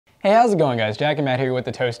Hey, how's it going guys? Jack and Matt here with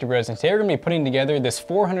the Toaster Bros, and today we're going to be putting together this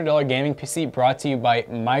 $400 gaming PC brought to you by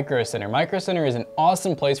Microcenter. Microcenter is an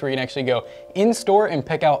awesome place where you can actually go in-store and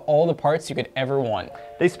pick out all the parts you could ever want.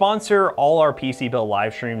 They sponsor all our PC build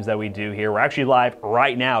live streams that we do here. We're actually live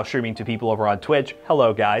right now streaming to people over on Twitch.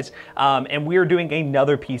 Hello guys. And we're doing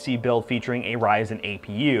another PC build featuring a Ryzen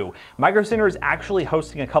APU. Microcenter is actually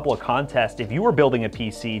hosting a couple of contests. If you are building a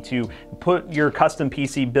PC to put your custom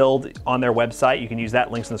PC build on their website, you can use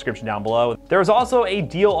that, links in the description down below. There's also a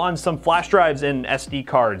deal on some flash drives and SD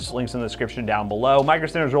cards, links in the description down below.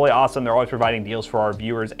 Microcenter is really awesome. They're always providing deals for our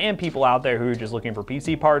viewers and people out there who are just looking for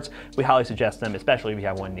PC parts. We highly suggest them, especially if you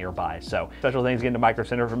have one nearby. So special thanks again to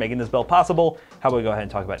Microcenter for making this build possible. How about we go ahead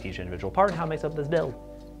and talk about each individual part and how it makes up this build.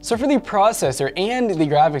 So for the processor and the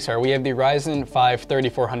graphics card, we have the Ryzen 5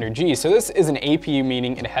 3400G. So this is an APU,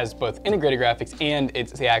 meaning it has both integrated graphics and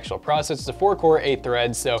it's the actual processor. It's a 4-core, 8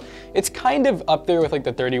 threads, so it's kind of up there with like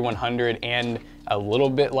the 3100 and a little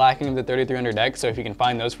bit lacking of the 3300X. So if you can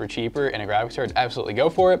find those for cheaper and a graphics card, absolutely go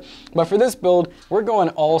for it. But for this build, we're going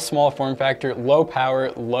all small form factor, low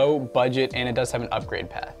power, low budget, and it does have an upgrade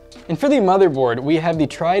path. And for the motherboard, we have the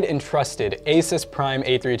tried and trusted Asus Prime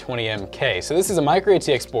A320MK. So this is a micro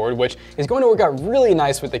ATX board, which is going to work out really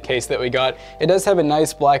nice with the case that we got. It does have a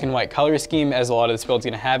nice black and white color scheme, as a lot of this build's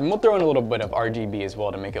gonna have, and we'll throw in a little bit of RGB as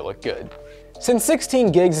well to make it look good. Since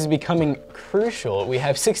 16 gigs is becoming crucial, we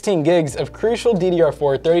have 16 gigs of crucial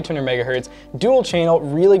DDR4 3200 megahertz, dual channel,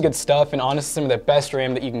 really good stuff, and honestly some of the best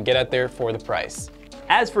RAM that you can get out there for the price.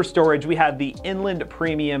 As for storage, we have the Inland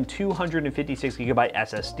Premium 256 gigabyte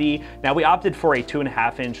SSD. Now we opted for a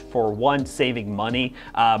 2.5 inch for one, saving money.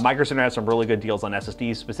 Microcenter has some really good deals on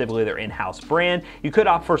SSDs, specifically their in-house brand. You could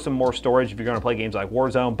opt for some more storage if you're gonna play games like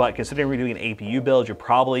Warzone, but considering we're doing an APU build, you're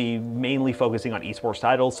probably mainly focusing on esports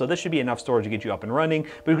titles, so this should be enough storage to get you up and running,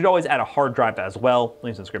 but you could always add a hard drive as well.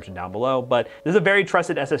 Links in the description down below, but this is a very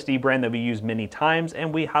trusted SSD brand that we use many times,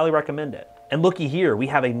 and we highly recommend it. And looky here, we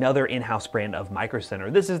have another in-house brand of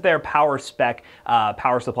Microcenter. This is their power spec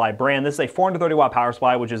power supply brand. This is a 430 watt power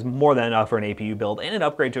supply, which is more than enough for an APU build and an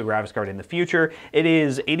upgrade to a graphics card in the future. It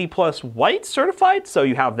is 80 plus white certified, so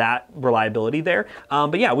you have that reliability there.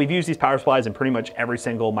 But yeah, we've used these power supplies in pretty much every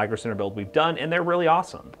single Microcenter build we've done, and they're really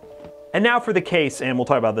awesome. And now for the case, and we'll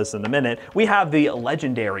talk about this in a minute, we have the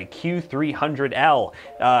legendary Q300L,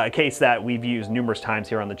 a case that we've used numerous times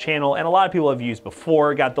here on the channel, and a lot of people have used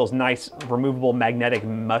before. Got those nice removable magnetic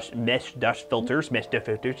mesh dust filters,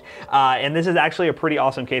 and this is actually a pretty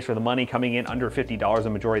awesome case for the money, coming in under $50 the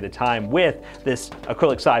majority of the time with this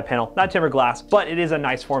acrylic side panel, not tempered glass, but it is a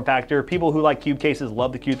nice form factor. People who like cube cases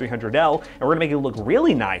love the Q300L, and we're gonna make it look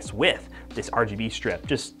really nice with this RGB strip,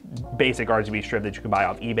 just basic RGB strip that you can buy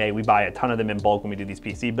off eBay. We buy a ton of them in bulk when we do these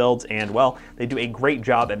PC builds, and well, they do a great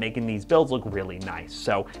job at making these builds look really nice.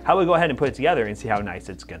 So how about we go ahead and put it together and see how nice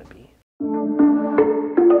it's gonna be.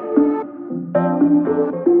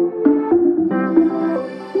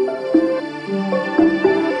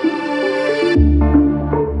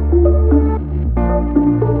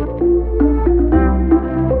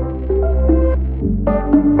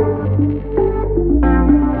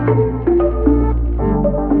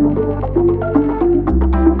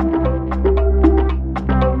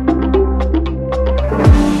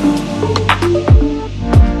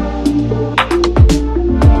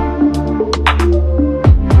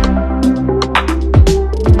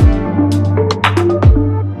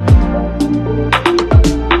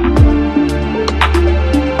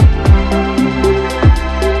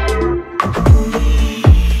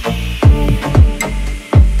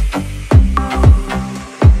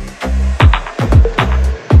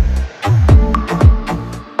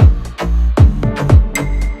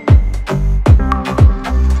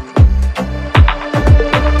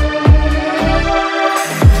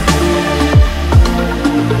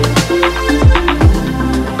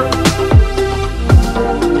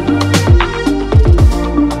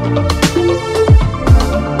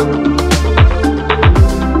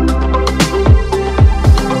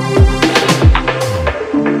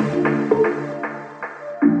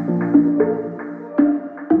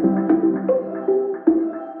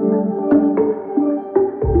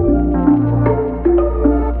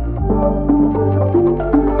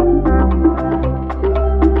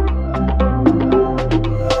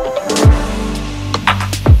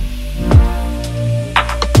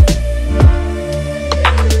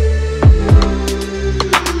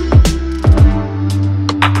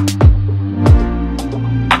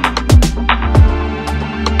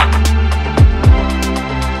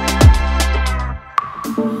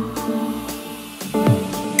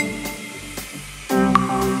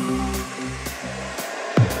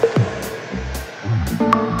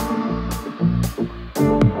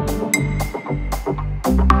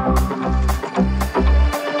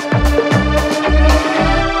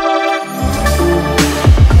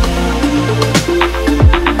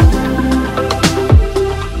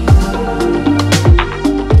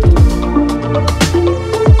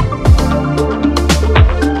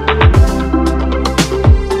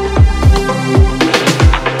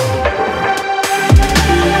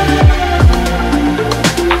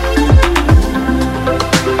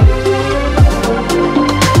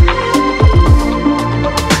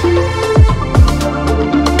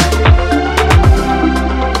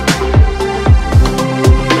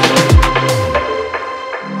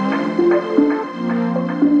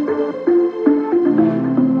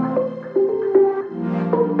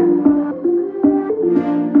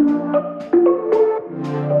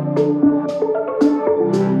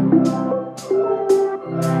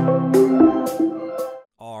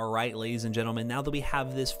 now that we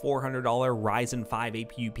have this $400 Ryzen 5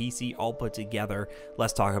 APU PC all put together,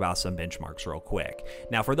 let's talk about some benchmarks real quick.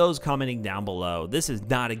 Now, for those commenting down below, this is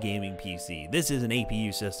not a gaming PC. This is an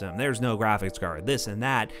APU system. There's no graphics card, this and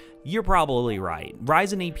that. You're probably right.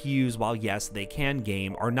 Ryzen APUs, while yes, they can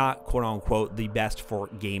game, are not quote-unquote the best for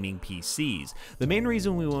gaming PCs. The main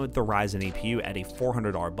reason we went with the Ryzen APU at a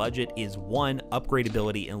 $400 budget is one,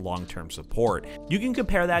 upgradability and long-term support. You can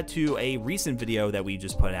compare that to a recent video that we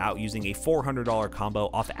just put out using a $400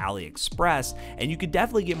 combo off AliExpress, and you could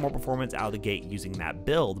definitely get more performance out of the gate using that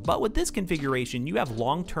build. But with this configuration, you have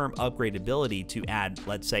long-term upgradability to add,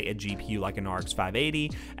 let's say, a GPU like an RX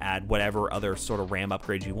 580, add whatever other sort of RAM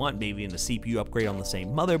upgrades you want, maybe in a CPU upgrade on the same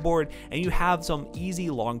motherboard, and you have some easy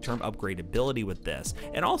long-term upgradability with this.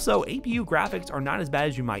 And also, APU graphics are not as bad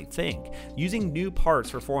as you might think. Using new parts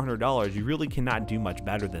for $400, you really cannot do much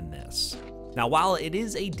better than this. Now, while it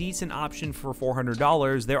is a decent option for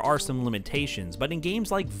 $400, there are some limitations, but in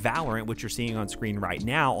games like Valorant, which you're seeing on screen right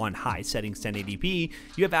now on high settings 1080p,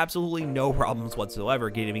 you have absolutely no problems whatsoever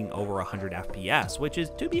getting over 100 FPS, which is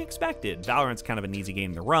to be expected. Valorant's kind of an easy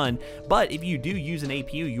game to run, but if you do use an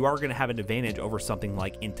APU, you are going to have an advantage over something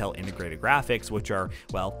like Intel integrated graphics, which are,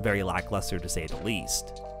 well, very lackluster to say the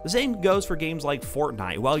least. The same goes for games like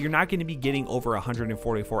Fortnite. While you're not going to be getting over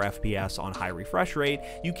 144 FPS on high refresh rate,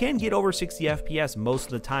 you can get over 60 FPS most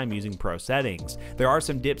of the time using pro settings. There are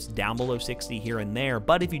some dips down below 60 here and there,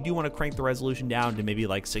 but if you do want to crank the resolution down to maybe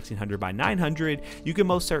like 1600 by 900, you can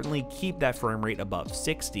most certainly keep that frame rate above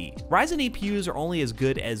 60. Ryzen APUs are only as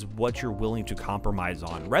good as what you're willing to compromise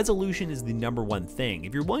on. Resolution is the #1 thing.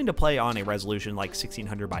 If you're willing to play on a resolution like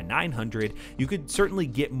 1600 by 900, you could certainly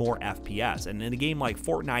get more FPS, and in a game like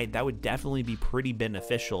Fortnite, that would definitely be pretty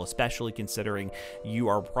beneficial, especially considering you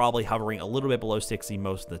are probably hovering a little bit below 60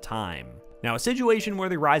 most of the time. Now, a situation where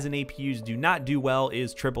the Ryzen APUs do not do well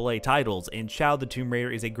is AAA titles, and Shadow the Tomb Raider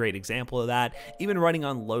is a great example of that. Even running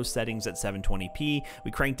on low settings at 720p, we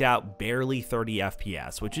cranked out barely 30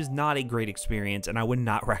 FPS, which is not a great experience, and I would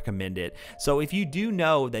not recommend it. So if you do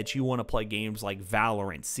know that you want to play games like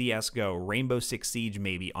Valorant, CSGO, Rainbow Six Siege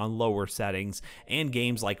maybe on lower settings, and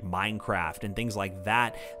games like Minecraft and things like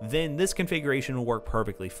that, then this configuration will work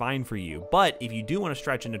perfectly fine for you. But if you do want to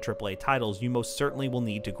stretch into AAA titles, you most certainly will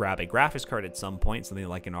need to grab a graphics card at some point, something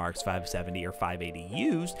like an RX 570 or 580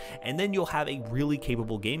 used, and then you'll have a really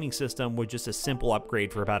capable gaming system with just a simple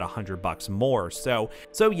upgrade for about $100 more. So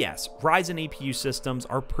yes, Ryzen APU systems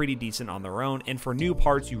are pretty decent on their own, and for new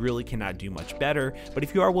parts, you really cannot do much better. But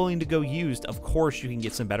if you are willing to go used, of course, you can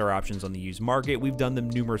get some better options on the used market. We've done them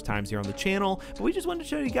numerous times here on the channel, but we just wanted to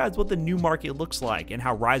show you guys what the new market looks like and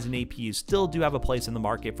how Ryzen APUs still do have a place in the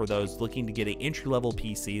market for those looking to get an entry-level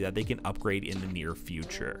PC that they can upgrade in the near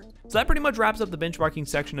future. So that pretty much wraps up the benchmarking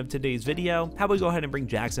section of today's video. How about we go ahead and bring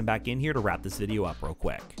Jackson back in here to wrap this video up real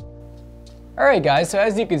quick. Alright guys, so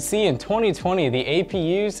as you can see in 2020, the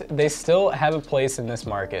APUs, they still have a place in this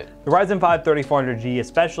market. The Ryzen 5 3400G,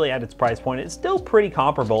 especially at its price point, is still pretty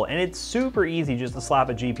comparable, and it's super easy just to slap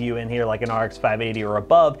a GPU in here like an RX 580 or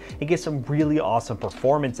above and get some really awesome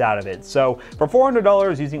performance out of it. So for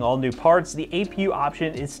 $400 using all new parts, the APU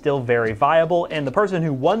option is still very viable, and the person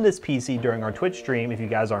who won this PC during our Twitch stream, if you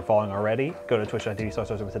guys aren't following already, go to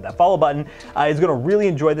twitch.tv/, hit that follow button, is going to really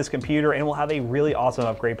enjoy this computer and will have a really awesome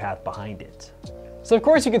upgrade path behind it. So of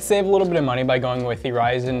course you could save a little bit of money by going with the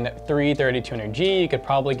Ryzen 3 3200G. You could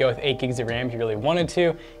probably go with 8 gigs of RAM if you really wanted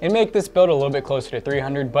to and make this build a little bit closer to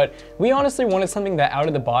 300, but we honestly wanted something that out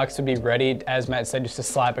of the box would be ready, as Matt said, just to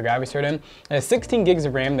slap a graphics card in. And 16 gigs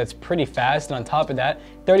of RAM that's pretty fast, and on top of that,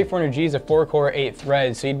 3400G is a 4-core 8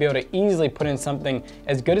 threads, so you'd be able to easily put in something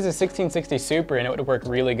as good as a 1660 Super and it would work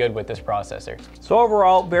really good with this processor. So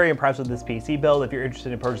overall, very impressed with this PC build. If you're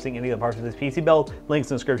interested in purchasing any of the parts of this PC build,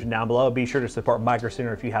 links in the description down below. Be sure to support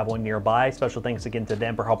Microcenter if you have one nearby. Special thanks again to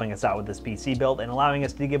them for helping us out with this PC build and allowing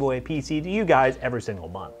us to give away a PC to you guys every single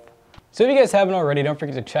month. So if you guys haven't already, don't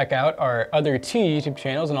forget to check out our other 2 YouTube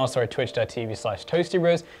channels and also our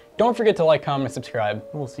twitch.tv/toastybros. Don't forget to like, comment, and subscribe.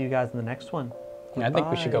 We'll see you guys in the next one. And I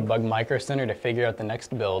think we should go bug Microcenter to figure out the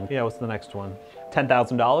next build. Yeah, what's the next one?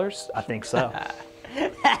 $10,000? I think so.